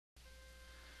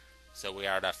So we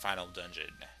are at our final dungeon.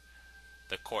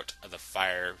 The Court of the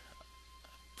Fire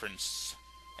Prince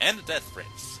and the Death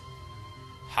Prince.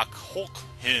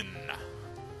 Harkin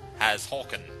has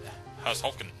Harkened.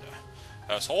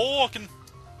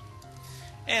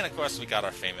 And of course we got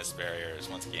our famous barriers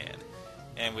once again.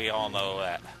 And we all know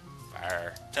that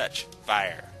fire, touch,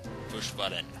 fire, push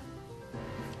button.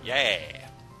 Yay!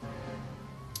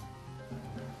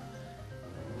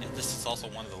 And this is also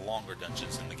one of the longer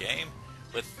dungeons in the game,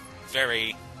 with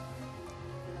very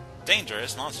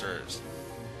dangerous monsters.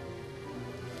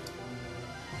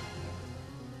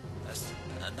 That's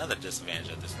another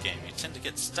disadvantage of this game. You tend to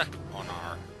get stuck on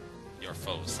your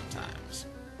foes sometimes.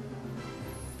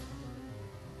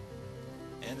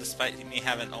 And despite me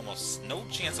having almost no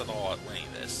chance at all at winning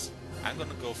this, I'm going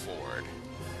to go forward.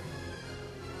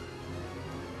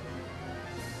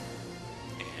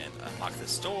 And unlock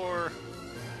this door.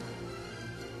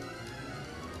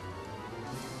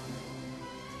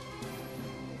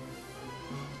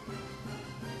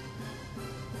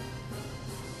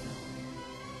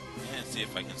 And see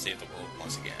if I can save the world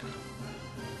once again.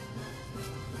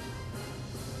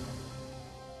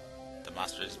 The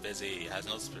monster is busy, has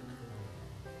no spirit.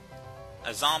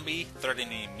 A zombie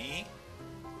threatening me?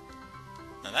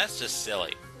 Now that's just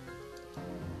silly.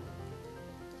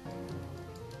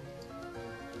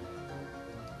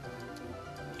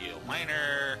 Heal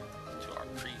Miner to our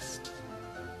priest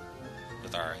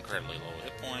with our incredibly low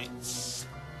hit points.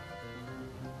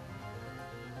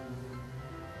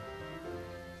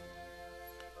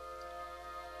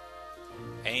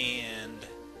 And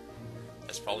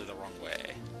that's probably the wrong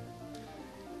way.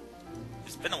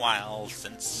 It's been a while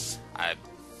since I've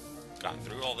gone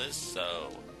through all this, so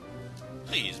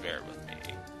please bear with me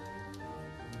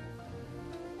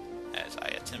as I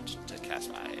attempt to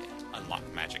cast my unlock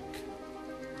magic.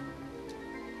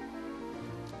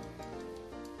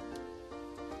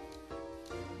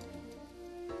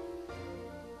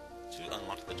 To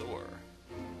unlock the door.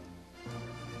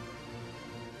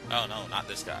 Oh no, not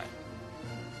this guy.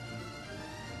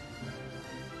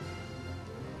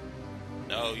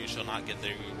 No, you shall not get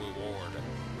the reward.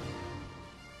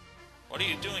 What are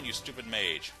you doing, you stupid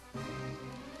mage?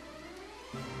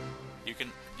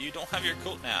 You don't have your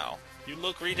coat now. You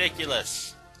look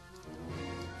ridiculous.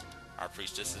 Our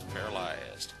priestess is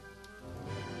paralyzed,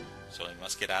 so we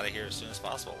must get out of here as soon as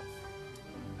possible.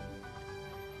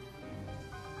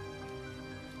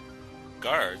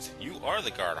 Guards, you are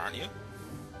the guard, aren't you?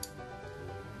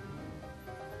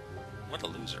 What a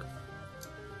loser.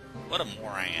 What a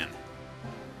moron.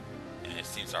 And it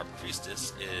seems our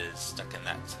priestess is stuck in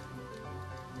that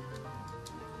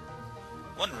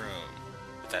one room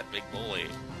with that big bully.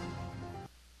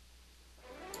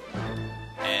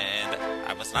 And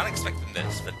I was not expecting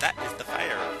this, but that is the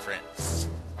Fire Prince.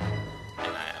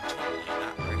 And I am totally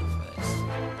not ready for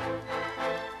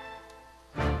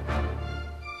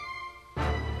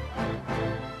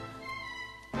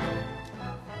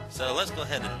this. So let's go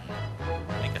ahead and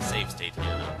make a save state here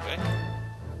real quick.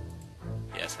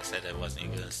 Yes, I said I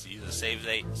wasn't going to use a save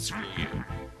state. Screw you.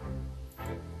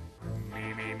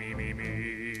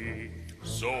 Me.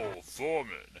 So,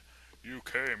 Foreman, you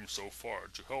came so far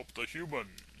to help the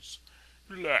humans.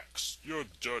 Relax, your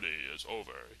journey is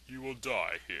over. You will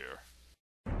die here.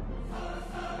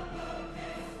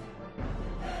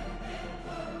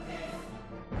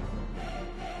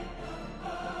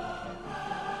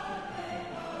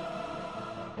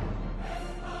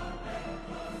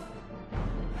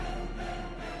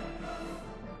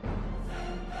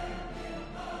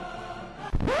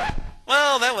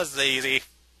 Well, that was easy.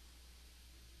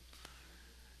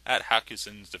 At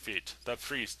Hakusen's defeat, the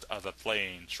priest of the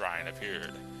Plain Shrine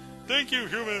appeared. Thank you,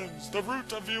 humans! The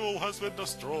root of evil has been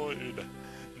destroyed.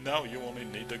 Now you only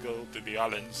need to go to the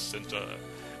island center,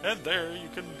 and there you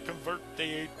can convert the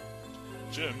 8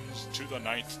 gems to the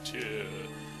 9th tier.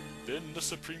 Then the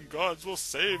supreme gods will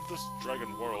save this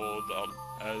dragon world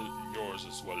as yours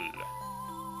as well.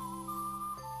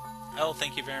 Oh,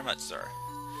 thank you very much, sir.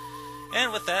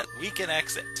 And with that, we can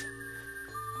exit. As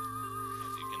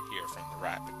you can hear from the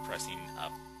rapid pressing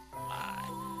of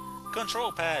my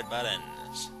control pad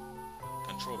buttons.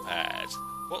 Control pads.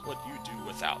 What would you do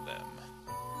without them?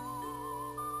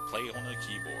 Play on a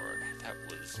keyboard. That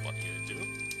was what you do.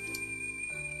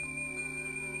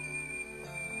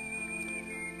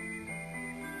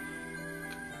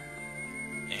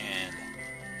 And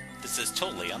this is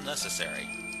totally unnecessary.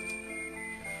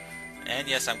 And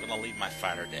yes, I'm going to leave my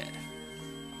fighter dead,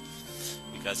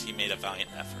 because he made a valiant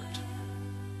effort.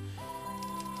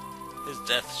 His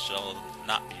death shall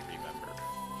not be remembered.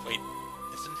 Wait,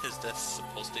 isn't his death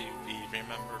supposed to be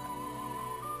remembered?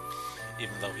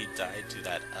 even though he died to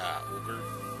that ogre,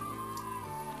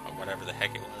 or whatever the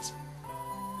heck it was.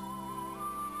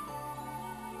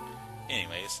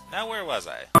 Anyways, now where was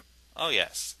I? Oh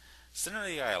yes, center of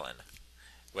the island,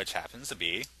 which happens to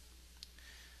be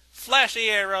flashy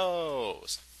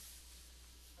arrows!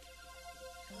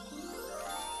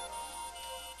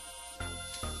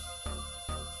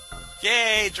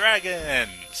 Yay,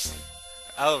 dragons!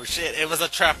 Oh shit, it was a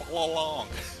trap all along.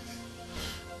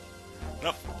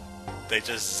 Nope, they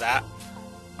just zap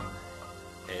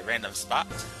a random spot,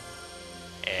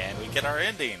 and we get our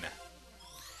ending.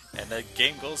 And the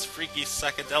game goes freaky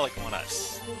psychedelic on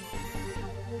us.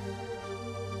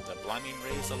 The blinding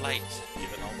rays of light,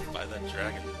 given only by the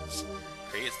dragons,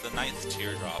 creates the ninth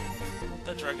teardrop.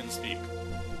 The dragons speak.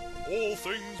 All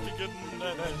things begin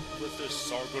and end with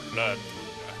this our good land.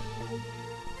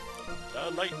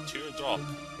 The light teardrop,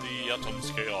 the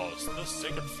atom's chaos, the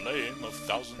sacred flame of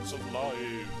thousands of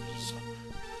lives.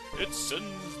 It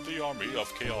sends the army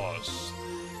of chaos.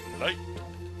 Light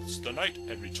the night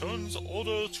and returns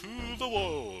order to the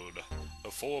world.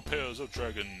 The four pairs of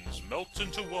dragons melt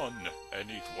into one, and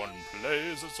each one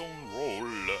plays its own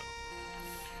role.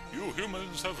 You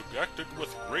humans have acted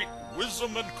with great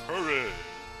wisdom and courage.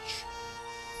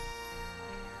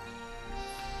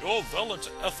 Your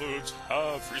valiant efforts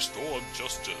have restored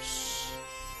justice.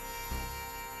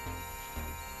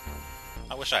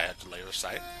 I wish I had the laser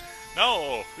sight.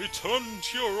 Now, return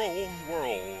to your own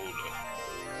world.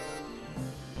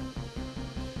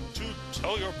 To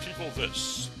tell your people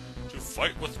this, to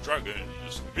fight with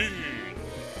dragons means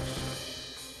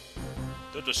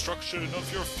the destruction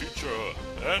of your future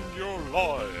and your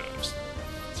lives.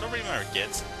 So remember,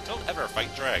 kids, don't ever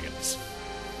fight dragons.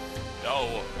 Now,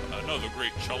 another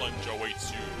great challenge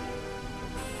awaits you.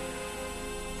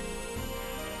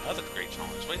 Another great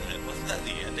challenge? Wait a minute, wasn't that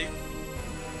the ending?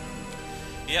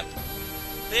 Yep,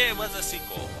 there was a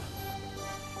sequel.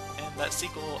 And that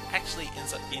sequel actually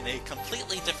ends up being a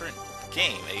completely different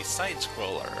game, a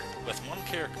side-scroller, with one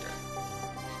character.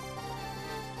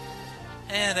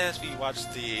 And as we watch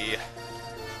the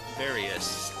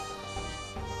various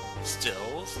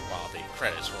stills while the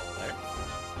credits roll there,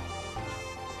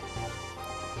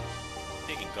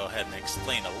 we can go ahead and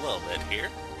explain a little bit here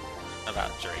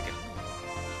about Drakkhen.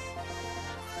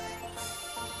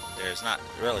 There's not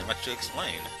really much to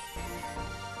explain.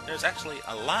 There's actually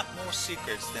a lot more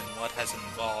secrets than what has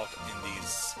involved in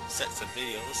these sets of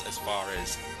videos as far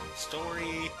as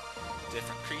story,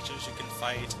 different creatures you can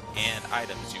fight, and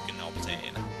items you can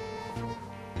obtain.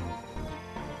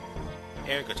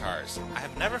 Air guitars. I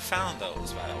have never found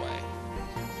those, by the way.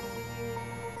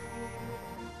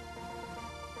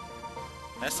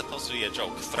 That's supposed to be a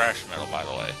joke. Thrash metal, by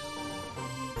the way.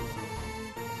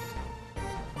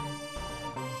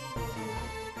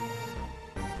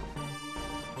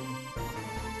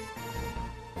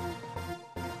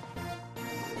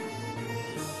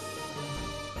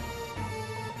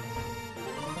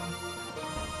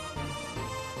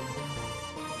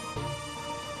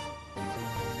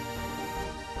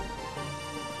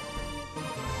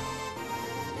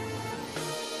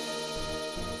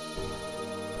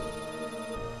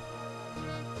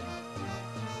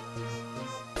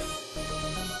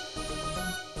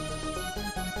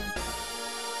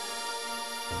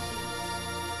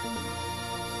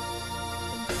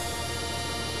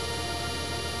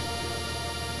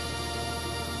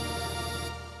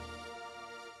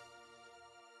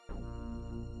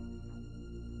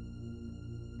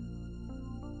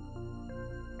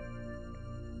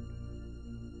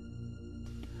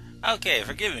 Okay,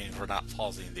 forgive me for not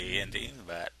pausing the ending,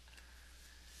 but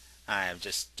I am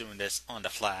just doing this on the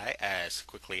fly as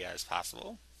quickly as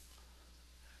possible.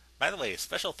 By the way,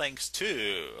 special thanks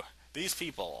to these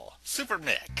people. Super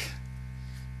Mick.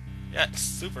 Yes,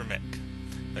 Super Mick.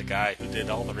 The guy who did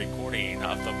all the recording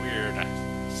of the weird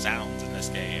sounds in this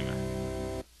game.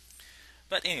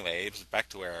 But anyways, back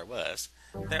to where I was.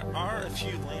 There are a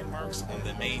few landmarks on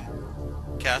the main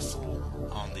castle,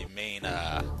 on the main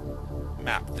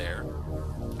map there,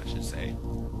 I should say.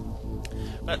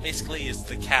 But basically it's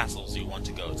the castles you want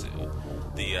to go to.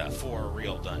 The 4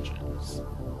 real dungeons.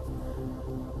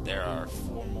 There are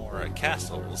 4 more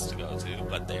castles to go to,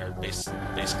 but they are basically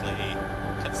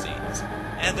cutscenes.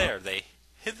 And there, they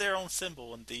hid their own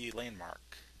symbol in the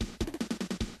landmark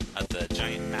of the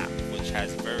giant map, which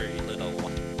has very little.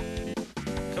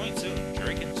 Coming soon,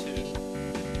 Drakkhen 2.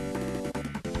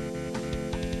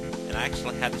 And I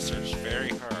actually had to search very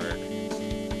hard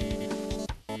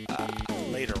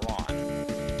later on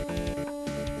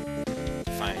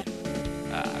to find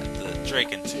the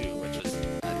Drakkhen 2, which was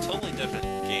a totally different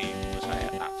game which I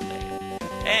have not played.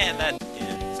 And that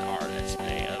ends our Let's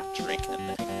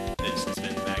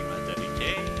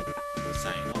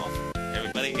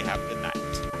have a good night.